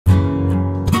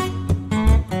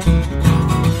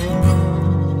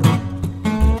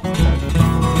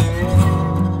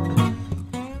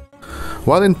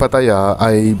While in Pattaya,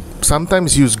 I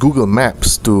sometimes use Google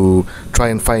Maps to try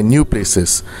and find new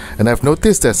places, and I've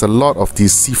noticed there's a lot of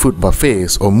these seafood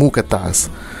buffets or katas.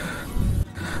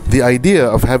 The idea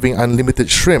of having unlimited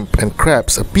shrimp and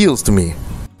crabs appeals to me.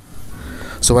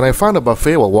 So when I found a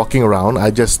buffet while walking around, I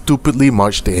just stupidly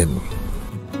marched in.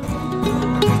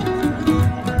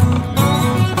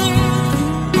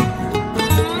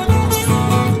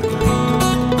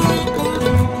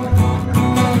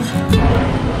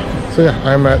 So yeah,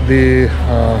 I'm at the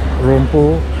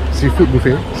Rompo seafood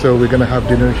buffet, so we're gonna have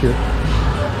dinner here,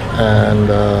 and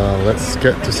let's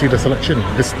get to see the selection.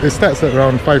 It starts at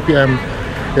around 5 p.m.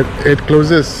 It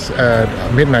closes at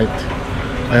midnight,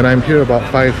 and I'm here about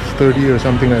 5:30 or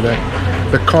something like that.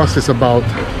 The cost is about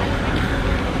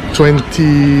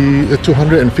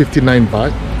 259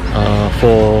 baht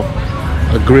for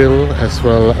a grill as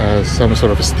well as some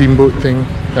sort of a steamboat thing.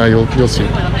 You'll see,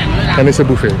 and it's a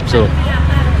buffet. So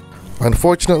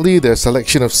unfortunately, their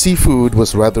selection of seafood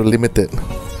was rather limited.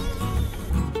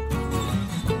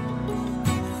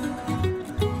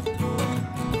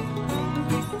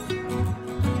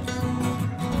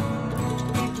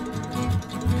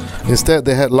 Instead,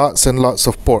 they had lots and lots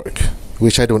of pork,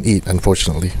 which I don't eat,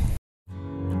 unfortunately.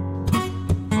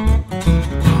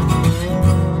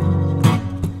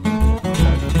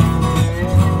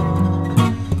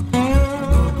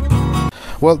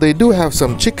 Well, they do have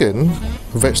some chicken,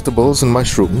 vegetables and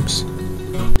mushrooms.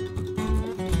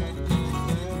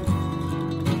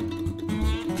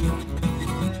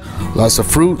 Lots of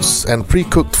fruits and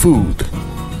pre-cooked food.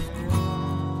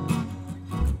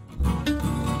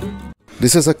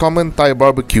 This is a common Thai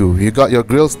barbecue. You got your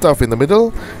grilled stuff in the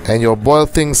middle and your boiled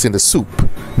things in the soup.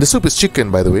 The soup is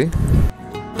chicken, by the way.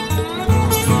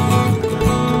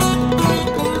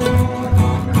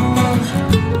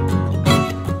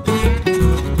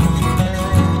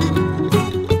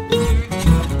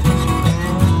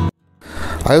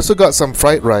 I also got some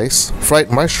fried rice, fried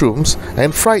mushrooms,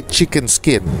 and fried chicken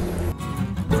skin.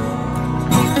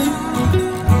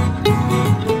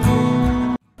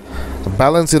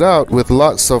 Balance it out with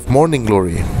lots of morning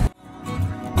glory.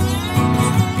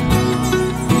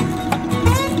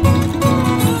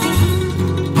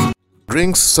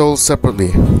 Drinks sold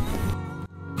separately.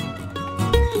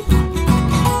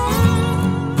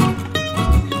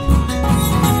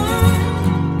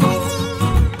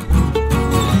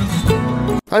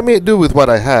 I made do with what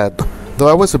I had, though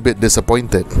I was a bit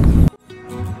disappointed.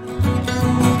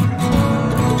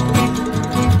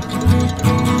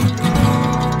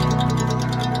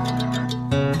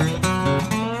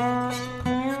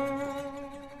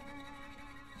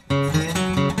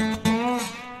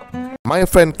 My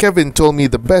friend Kevin told me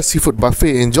the best seafood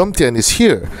buffet in Jomtien is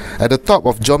here, at the top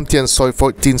of Jomtien Soi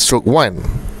 14/1.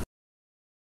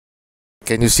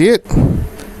 Can you see it?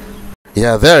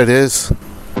 Yeah, there it is.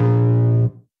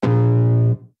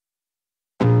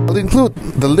 I'll include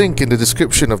the link in the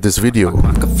description of this video.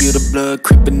 I can feel the blood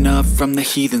creeping up from the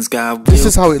heathens. This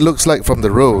is how it looks like from the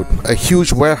road, a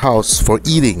huge warehouse for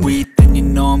eating. You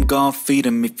know I'm gonna feed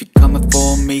him if you're coming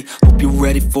for me. Hope you're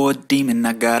ready for a demon.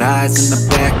 I got eyes in the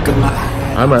back of my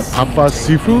head. I'm at Appa's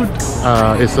Seafood.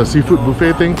 It's a seafood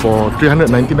buffet thing for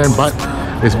 399 baht.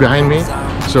 It's behind me.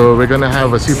 So we're gonna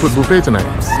have a seafood buffet tonight.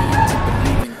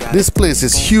 This place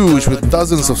is huge with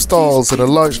dozens of stalls and a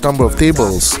large number of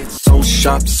tables. So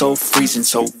sharp, so freezing,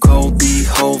 so cold.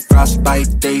 Behold,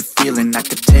 frostbite they feeling. I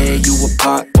could tear you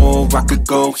apart or I could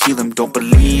go heal them. Don't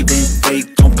believe in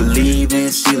fate, don't believe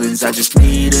in ceilings. I just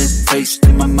need a taste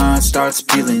and my mind starts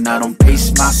peeling. I don't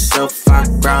pace myself, I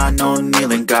grind on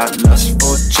kneeling. Got lust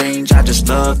for change, I just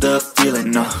love the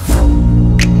feeling.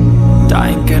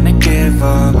 I ain't gonna give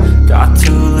up. Got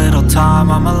too little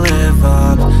time, I'ma live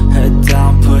up. Head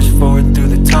down, push forward through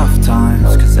the tough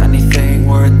times. Cause anything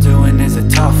worth doing is a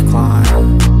tough climb.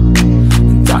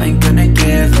 And I ain't gonna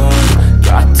give up.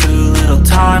 Got too little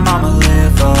time, I'ma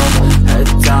live up. Head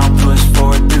down, push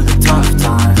forward through the tough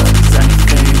times. Cause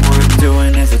anything worth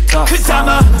doing is a tough climb. Cause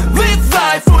I'ma live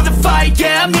life for the fight,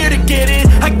 yeah, I'm here to get it.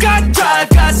 I got drive,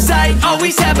 got sight,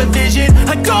 always have a vision.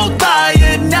 I go by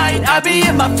at night, I be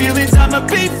in my feelings. I'ma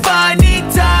be fine,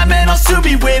 need time, and I'll soon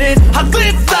be winning. I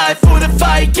live life for the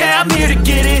fight, yeah, I'm here to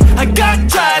get it. I got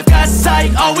drive, got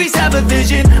sight, always have a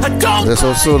vision. There's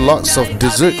also lots of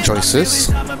dessert choices.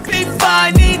 I'ma be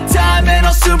fine, need time, and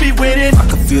I'll soon be winning. I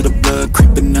can feel the blood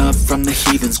creeping up from the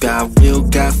heathens. Got will,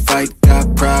 got fight,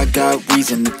 got pride, got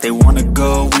reason. If they wanna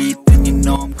go eat, then you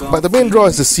know I'm going. But the main draw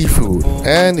is the seafood,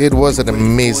 and it was an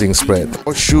amazing spread.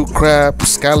 Horseshoe crab,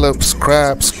 scallops,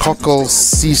 crabs, cockles,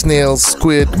 sea snails,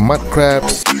 squid, mud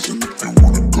crabs. If they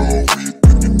wanna go eat,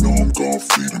 then you know I'm gonna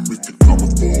feed them. If you're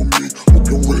coming for me, hope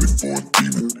you're ready for a demon.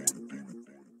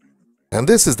 and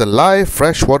this is the live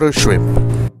freshwater shrimp.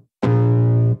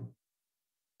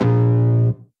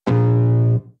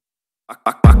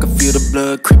 I can feel the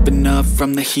blood creeping up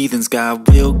from the heathens. Got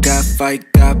will, got fight,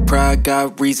 got pride,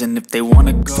 got reason. If they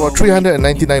wanna go, For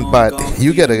 399 baht,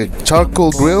 you get a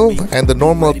charcoal grill and the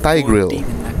normal Thai grill.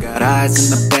 Got eyes in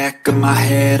the back of my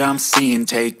head, I'm seeing.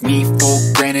 Take me for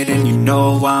granted and you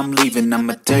know I'm leaving.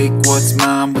 I'ma take what's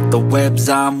mine with the webs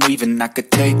I'm weaving. I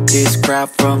could take this crowd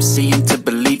from seeing to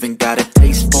believing. Got a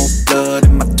taste for blood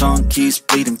and my tongue keeps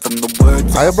bleeding from the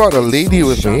words. I brought a lady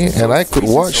with me and I could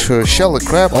watch her shell a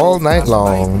crab all night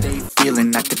long.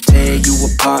 Feeling I could tear you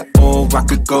apart or I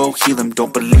could go heal them.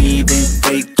 Don't believe in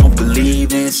fate, don't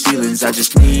believe in ceilings. I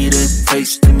just need a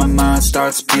taste and my mind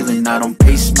starts peeling. I don't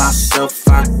pace myself,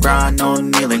 I grind on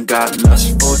kneeling. Got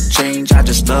lust for change, I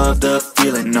just love the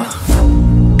feeling.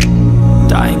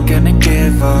 I ain't gonna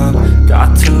give up.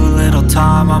 Got too little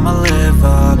time, I'ma live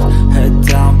up. Head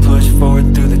down, push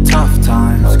forward through the tough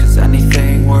times. Cause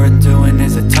anything worth doing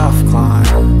is a tough climb.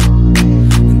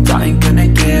 And I ain't gonna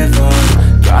give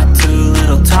up. Got too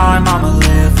little time, I'ma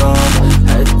live up.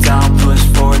 Head down, push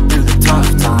forward through the tough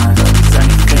times. Cause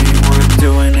anything worth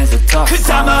doing is a tough climb. Cause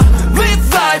I'ma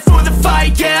live life for the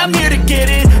fight, yeah, I'm here to get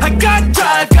it. I got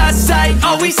drive, got sight,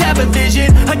 always have a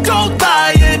vision. I don't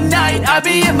lie at night, I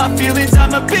be in my feelings.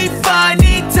 I'ma be fine,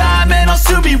 need time and I'll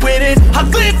soon be winning. I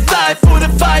live life for the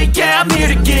fight, yeah, I'm here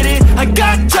to get it. I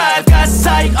got drive, got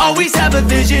sight, always have a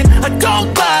vision. I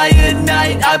don't lie at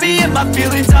night, I be in my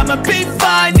feelings. I'ma be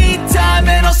fine, need time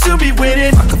and I'll soon be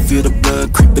winning. I can feel the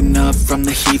blood creeping up from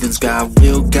the heathens. Got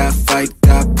will, got fight,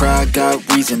 got pride, got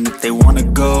reason. If they wanna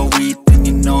go eat, then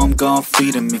you know I'm gon'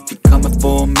 feed them. If you're coming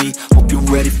for me, hope you're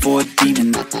ready for a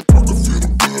demon. I can feel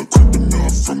the blood creeping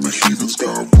up from the heathens.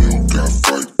 Got will, got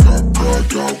fight, got pride,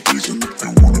 got reason. If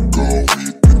they wanna go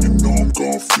eat, then you know I'm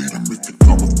gon' feed them. If you're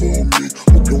coming for me,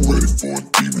 hope you're ready for a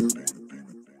demon.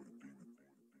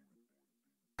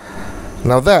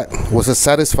 Now that was a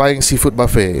satisfying seafood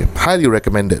buffet. Highly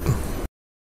recommended.